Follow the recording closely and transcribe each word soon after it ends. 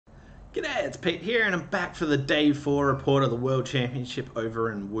G'day, it's Pete here, and I'm back for the Day 4 report of the World Championship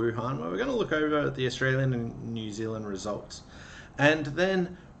over in Wuhan, where we're going to look over the Australian and New Zealand results. And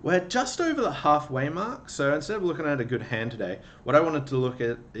then we're just over the halfway mark, so instead of looking at a good hand today, what I wanted to look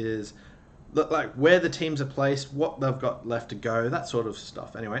at is like where the teams are placed, what they've got left to go, that sort of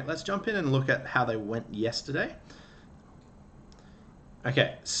stuff. Anyway, let's jump in and look at how they went yesterday.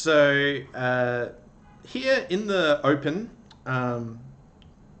 Okay, so here in the Open,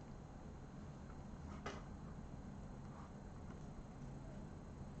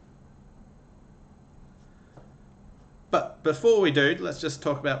 but before we do, let's just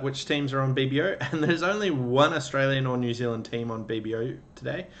talk about which teams are on BBO. And there's only one Australian or New Zealand team on BBO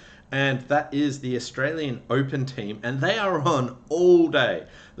today, and that is the Australian Open team, and they are on all day.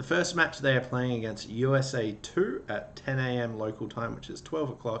 The first match they are playing against USA 2 at 10 a.m. local time, which is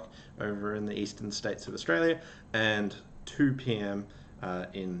 12 o'clock over in the eastern states of Australia, and 2 p.m.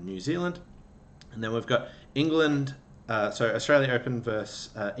 In New Zealand. And then we've got England, so Australia Open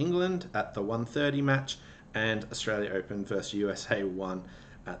versus England at the 1:30 match, and Australia Open versus USA 1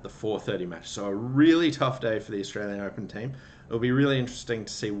 at the 4:30 match. So a really tough day for the Australian Open team. It'll be really interesting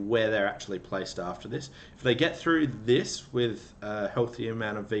to see where they're actually placed after this. If they get through this with a healthy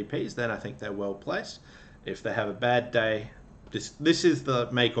amount of VPs, then I think they're well placed. If they have a bad day, this is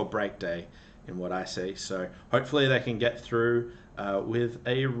the make or break day in what I see. So hopefully they can get through with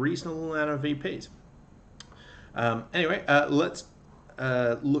a reasonable amount of VPs. Anyway, let's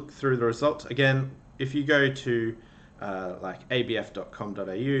look through the results. Again, if you go to like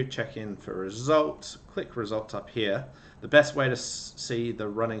abf.com.au, check in for results, click results up here. The best way to see the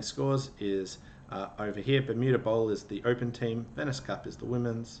running scores is over here. Bermuda Bowl is the Open team, Venice Cup is the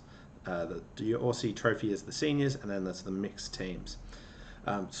women's, the Aussie Trophy is the seniors, and then there's the mixed teams.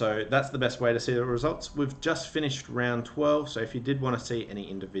 So that's the best way to see the results. We've just finished round 12, so if you did want to see any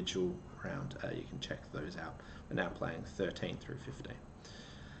individual round, you can check those out. We're now playing 13 through 15.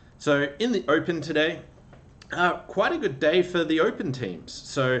 So in the Open today, quite a good day for the Open teams.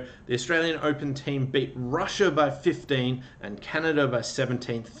 So the Australian Open team beat Russia by 15 and Canada by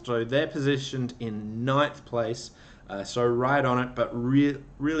 17th. So they're positioned in 9th place. So right on it, but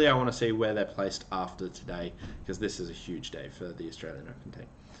really I want to see where they're placed after today, because this is a huge day for the Australian Open team.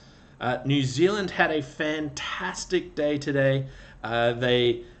 New Zealand had a fantastic day today.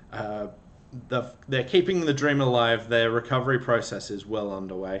 They're keeping the dream alive. Their recovery process is well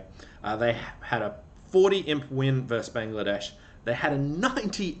underway. They had a 40 imp win versus Bangladesh. They had a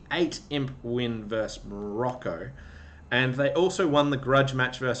 98 imp win versus Morocco. And they also won the grudge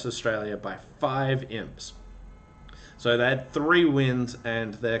match versus Australia by 5 imps. So they had 3 wins,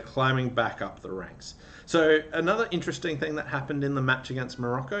 and they're climbing back up the ranks. So another interesting thing that happened in the match against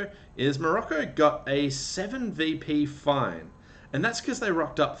Morocco is Morocco got a 7 VP fine. And that's because they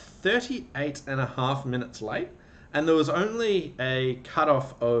rocked up 38.5 minutes late. And there was only a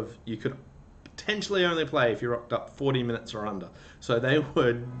cutoff of you could potentially only play if you rocked up 40 minutes or under. So they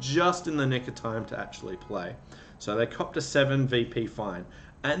were just in the nick of time to actually play. So they copped a 7 VP fine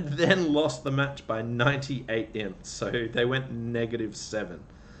and then lost the match by 98 imps. So they went -7.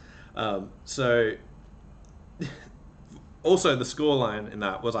 So also the scoreline in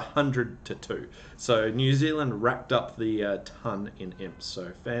that was 100-2. So New Zealand racked up the ton in imps.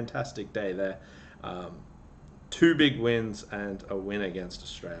 So fantastic day there. 2 big wins and a win against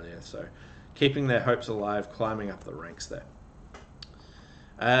Australia. So keeping their hopes alive, climbing up the ranks there.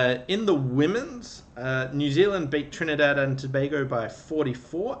 In the women's, New Zealand beat Trinidad and Tobago by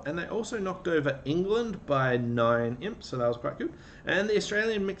 44, and they also knocked over England by 9 imps, so that was quite good. And the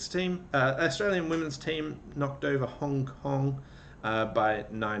Australian mixed team, Australian women's team knocked over Hong Kong by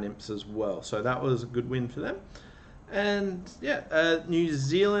 9 imps as well, so that was a good win for them. And yeah, New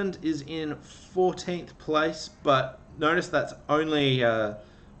Zealand is in 14th place, but notice that's only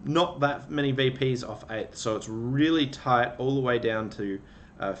not that many VPs off 8th, so it's really tight all the way down to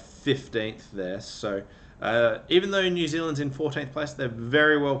 15th there. So even though New Zealand's in 14th place, they're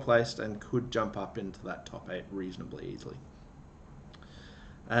very well placed and could jump up into that top 8 reasonably easily.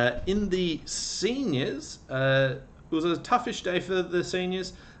 In the seniors, it was a toughish day for the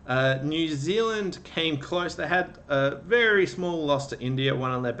seniors. New Zealand came close. They had a very small loss to India,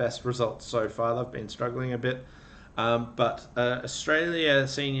 one of their best results so far. They've been struggling a bit. But Australia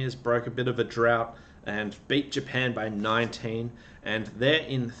seniors broke a bit of a drought and beat Japan by 19, and they're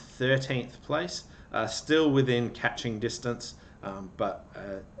in 13th place, still within catching distance, but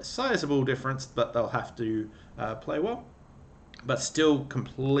a sizable difference, but they'll have to play well, but still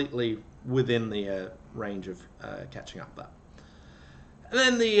completely within the range of catching up that. And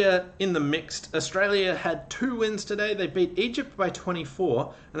then the in the mixed, Australia had 2 wins today. They beat Egypt by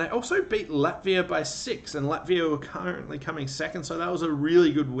 24, and they also beat Latvia by 6. And Latvia were currently coming second, so that was a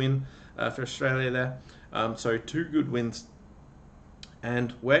really good win for Australia there. So 2 good wins,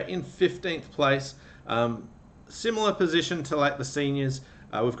 and we're in 15th place. Similar position to like the seniors.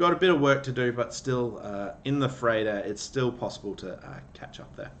 We've got a bit of work to do, but still in the fray there. It's still possible to catch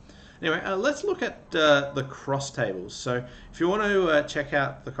up there. Anyway, let's look at the cross tables. So if you want to check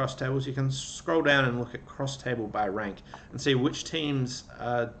out the cross tables, you can scroll down and look at cross table by rank and see which teams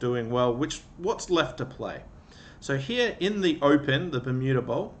are doing well, what's left to play. So here in the Open, the Bermuda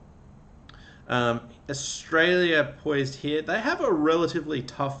Bowl, Australia poised here. They have a relatively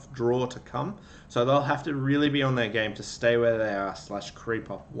tough draw to come, so they'll have to really be on their game to stay where they are /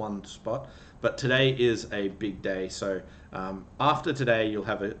 creep up 1 spot. But today is a big day, so after today you'll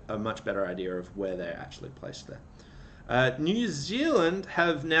have a much better idea of where they're actually placed there. New Zealand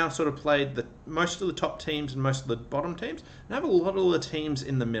have now sort of played most of the top teams and most of the bottom teams, and have a lot of the teams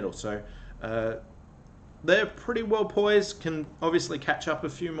in the middle. So they're pretty well poised, can obviously catch up a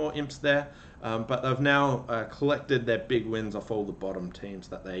few more imps there, but they've now collected their big wins off all the bottom teams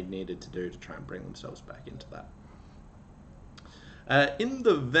that they needed to do to try and bring themselves back into that. In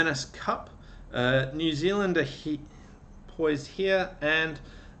the Venice Cup, New Zealand are poised here, and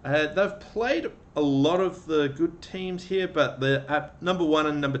they've played a lot of the good teams here, but the number 1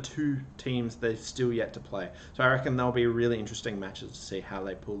 and number 2 teams they've still yet to play. So I reckon there'll be really interesting matches to see how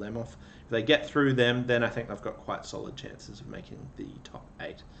they pull them off. If they get through them, then I think they've got quite solid chances of making the top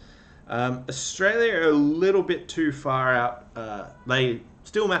 8. Australia are a little bit too far out. They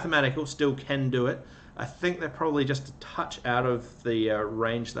still mathematical, still can do it. I think they're probably just a touch out of the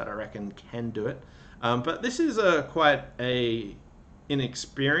range that I reckon can do it. But this is quite a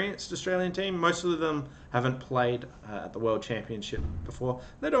inexperienced Australian team. Most of them haven't played at the World Championship before.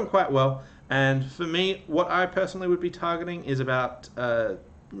 They're doing quite well. And for me, what I personally would be targeting is about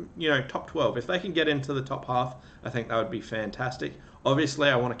top 12. If they can get into the top half, I think that would be fantastic. Obviously,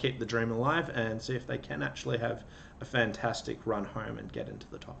 I want to keep the dream alive and see if they can actually have a fantastic run home and get into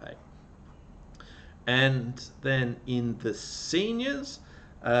the top 8. And then in the seniors,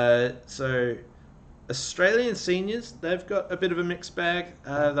 so Australian seniors, they've got a bit of a mixed bag.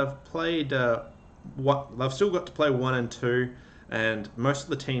 They've played they've still got to play 1 and 2, and most of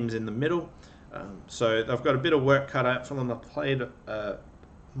the teams in the middle. So they've got a bit of work cut out for them. They've played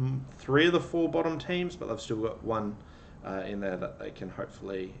 3 of the 4 bottom teams, but they've still got 1 in there that they can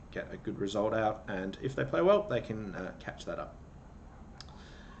hopefully get a good result out. And if they play well, they can catch that up.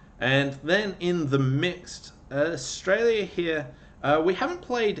 And then in the mixed, Australia here, we haven't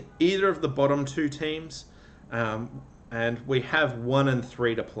played either of the bottom 2 teams, and we have 1 and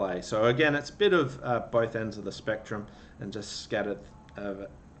 3 to play. So again, it's a bit of both ends of the spectrum and just scattered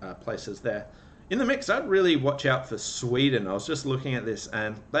places there. In the mix, I'd really watch out for Sweden. I was just looking at this,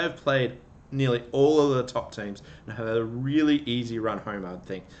 and they've played nearly all of the top teams and have a really easy run home, I would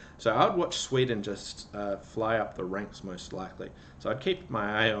think. So I'd watch Sweden just fly up the ranks most likely. So I'd keep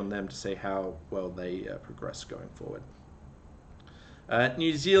my eye on them to see how well they progress going forward.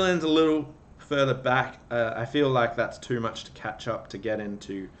 New Zealand's a little further back. I feel like that's too much to catch up to get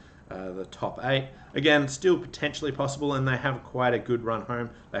into the top 8. Again, still potentially possible, and they have quite a good run home.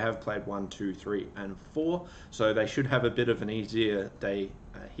 They have played 1, 2, 3, and 4, so they should have a bit of an easier day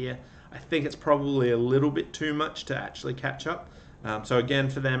here. I think it's probably a little bit too much to actually catch up. So again,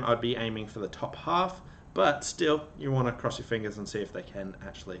 for them, I'd be aiming for the top half, but still, you want to cross your fingers and see if they can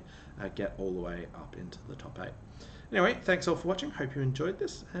actually get all the way up into the top 8. Anyway, thanks all for watching. Hope you enjoyed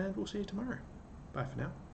this, and we'll see you tomorrow. Bye for now.